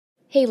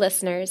Hey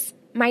listeners,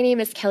 my name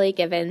is Kelly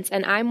Givens,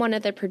 and I'm one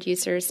of the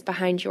producers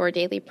behind Your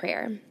Daily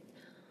Prayer.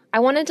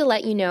 I wanted to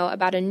let you know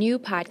about a new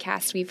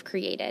podcast we've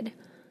created.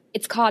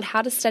 It's called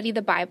How to Study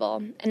the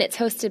Bible, and it's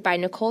hosted by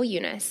Nicole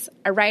Eunice,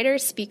 a writer,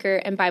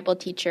 speaker, and Bible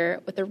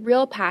teacher with a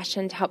real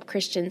passion to help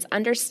Christians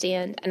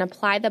understand and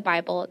apply the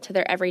Bible to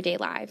their everyday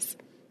lives.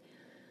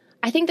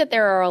 I think that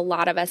there are a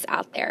lot of us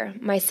out there,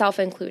 myself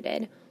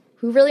included,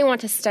 who really want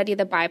to study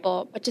the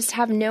Bible but just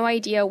have no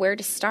idea where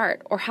to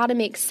start or how to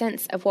make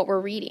sense of what we're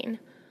reading.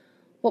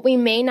 What we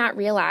may not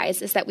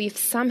realize is that we've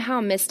somehow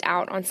missed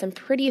out on some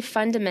pretty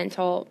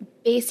fundamental,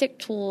 basic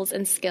tools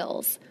and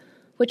skills,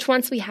 which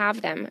once we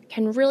have them,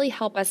 can really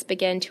help us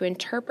begin to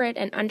interpret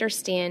and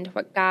understand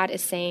what God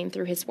is saying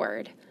through His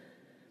Word.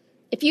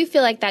 If you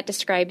feel like that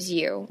describes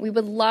you, we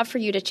would love for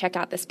you to check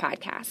out this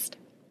podcast.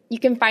 You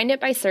can find it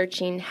by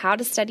searching How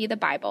to Study the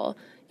Bible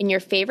in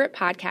your favorite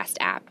podcast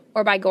app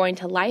or by going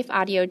to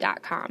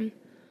lifeaudio.com.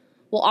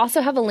 We'll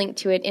also have a link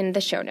to it in the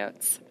show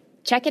notes.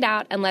 Check it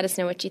out and let us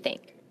know what you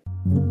think.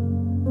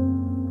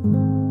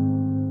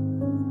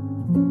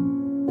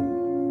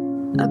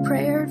 A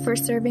Prayer for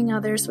Serving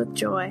Others with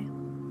Joy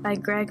by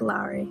Greg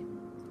Laurie.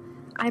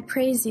 I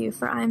praise you,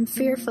 for I am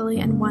fearfully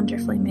and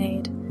wonderfully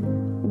made.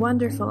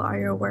 Wonderful are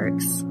your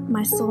works.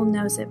 My soul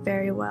knows it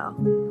very well.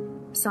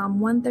 Psalm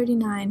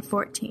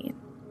 139:14.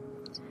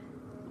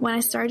 When I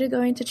started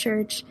going to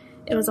church,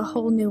 it was a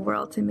whole new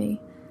world to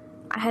me.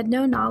 I had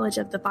no knowledge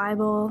of the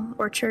Bible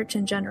or church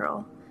in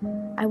general.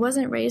 I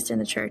wasn't raised in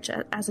the church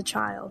as a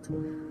child,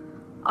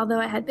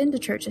 although I had been to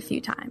church a few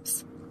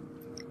times.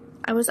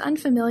 I was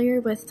unfamiliar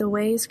with the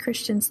ways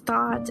Christians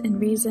thought and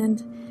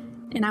reasoned,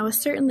 and I was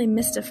certainly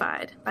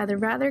mystified by the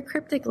rather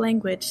cryptic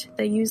language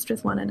they used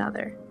with one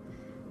another.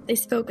 They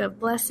spoke of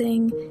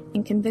blessing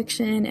and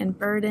conviction and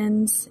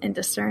burdens and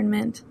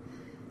discernment.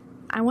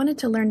 I wanted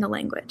to learn the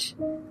language.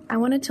 I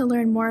wanted to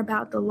learn more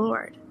about the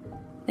Lord.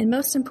 And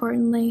most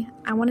importantly,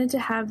 I wanted to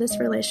have this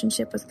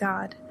relationship with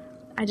God.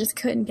 I just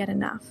couldn't get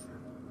enough.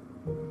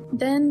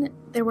 Then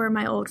there were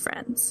my old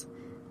friends.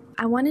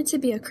 I wanted to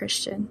be a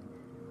Christian.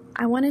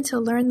 I wanted to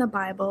learn the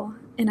Bible,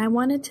 and I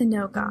wanted to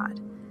know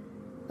God.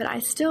 But I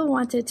still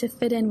wanted to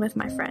fit in with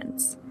my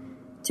friends.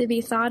 To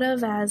be thought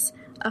of as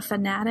a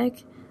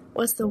fanatic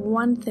was the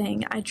one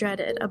thing I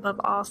dreaded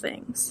above all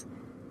things.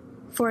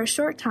 For a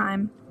short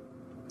time,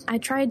 I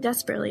tried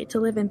desperately to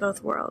live in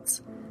both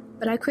worlds,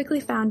 but I quickly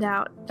found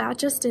out that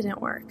just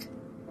didn't work.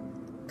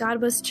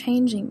 God was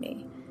changing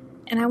me,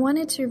 and I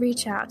wanted to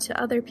reach out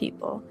to other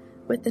people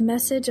with the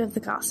message of the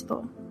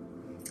gospel.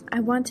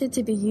 I wanted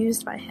to be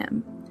used by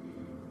Him.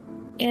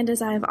 And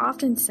as I have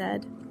often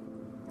said,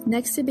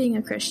 next to being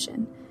a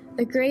Christian,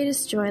 the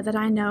greatest joy that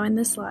I know in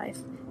this life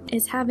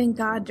is having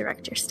God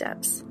direct your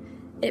steps.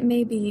 It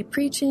may be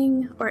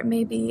preaching, or it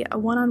may be a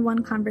one-on-one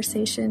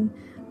conversation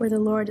where the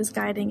Lord is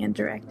guiding and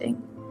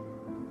directing.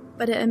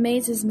 But it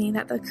amazes me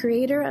that the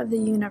Creator of the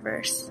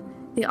universe,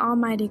 the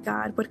Almighty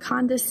God, would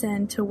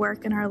condescend to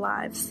work in our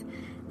lives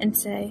and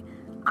say,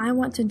 I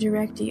want to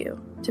direct you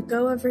to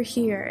go over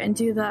here and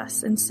do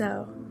thus and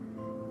so.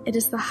 It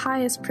is the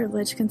highest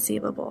privilege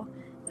conceivable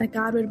that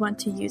God would want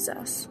to use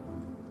us.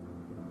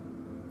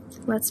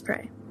 Let's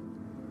pray.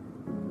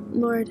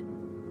 Lord,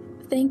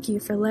 thank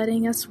you for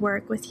letting us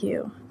work with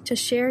you to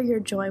share your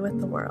joy with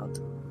the world.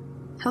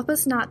 Help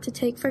us not to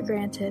take for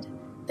granted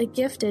the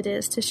gift it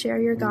is to share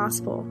your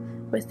gospel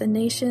with the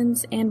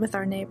nations and with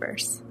our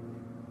neighbors.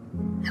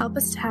 Help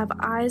us to have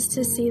eyes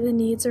to see the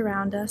needs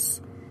around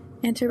us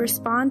and to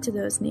respond to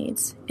those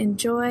needs in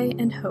joy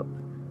and hope.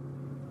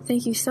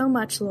 Thank you so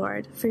much,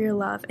 Lord, for your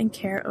love and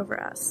care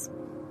over us.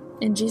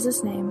 In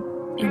Jesus' name,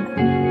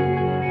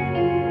 amen.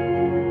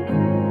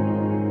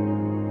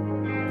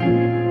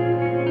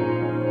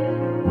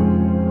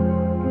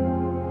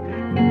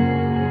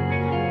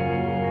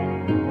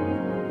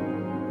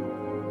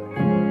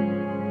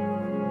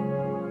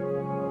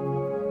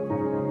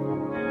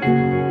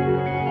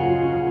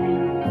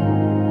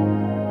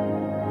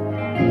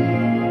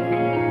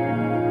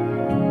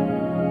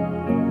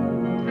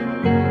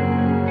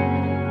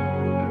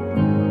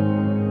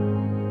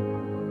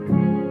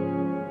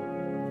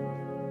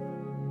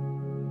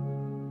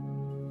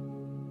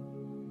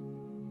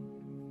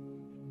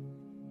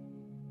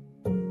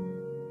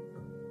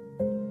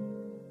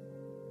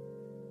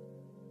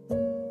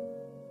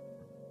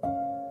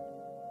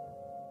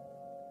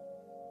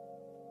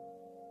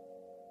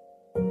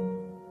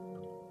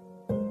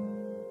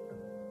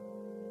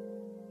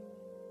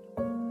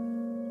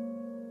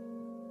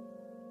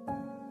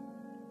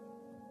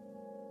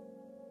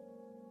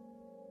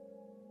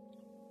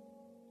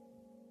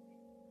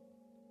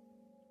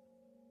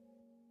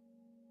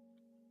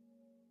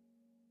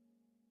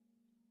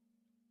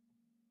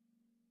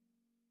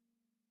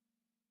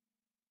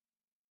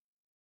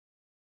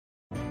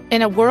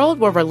 In a world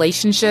where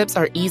relationships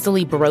are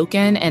easily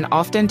broken and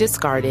often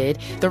discarded,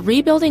 the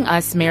Rebuilding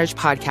Us Marriage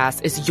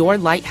podcast is your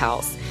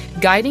lighthouse,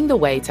 guiding the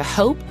way to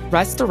hope,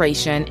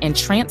 restoration, and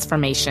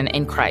transformation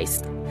in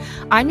Christ.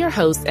 I'm your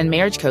host and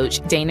marriage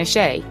coach, Dana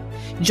Shea.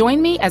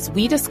 Join me as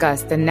we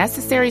discuss the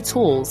necessary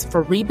tools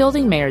for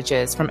rebuilding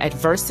marriages from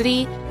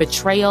adversity,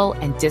 betrayal,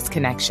 and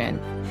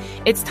disconnection.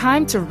 It's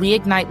time to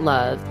reignite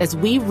love as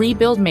we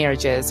rebuild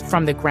marriages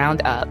from the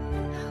ground up.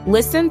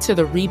 Listen to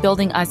the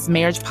Rebuilding Us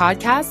Marriage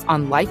podcast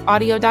on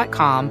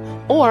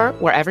lifeaudio.com or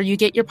wherever you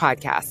get your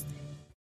podcasts.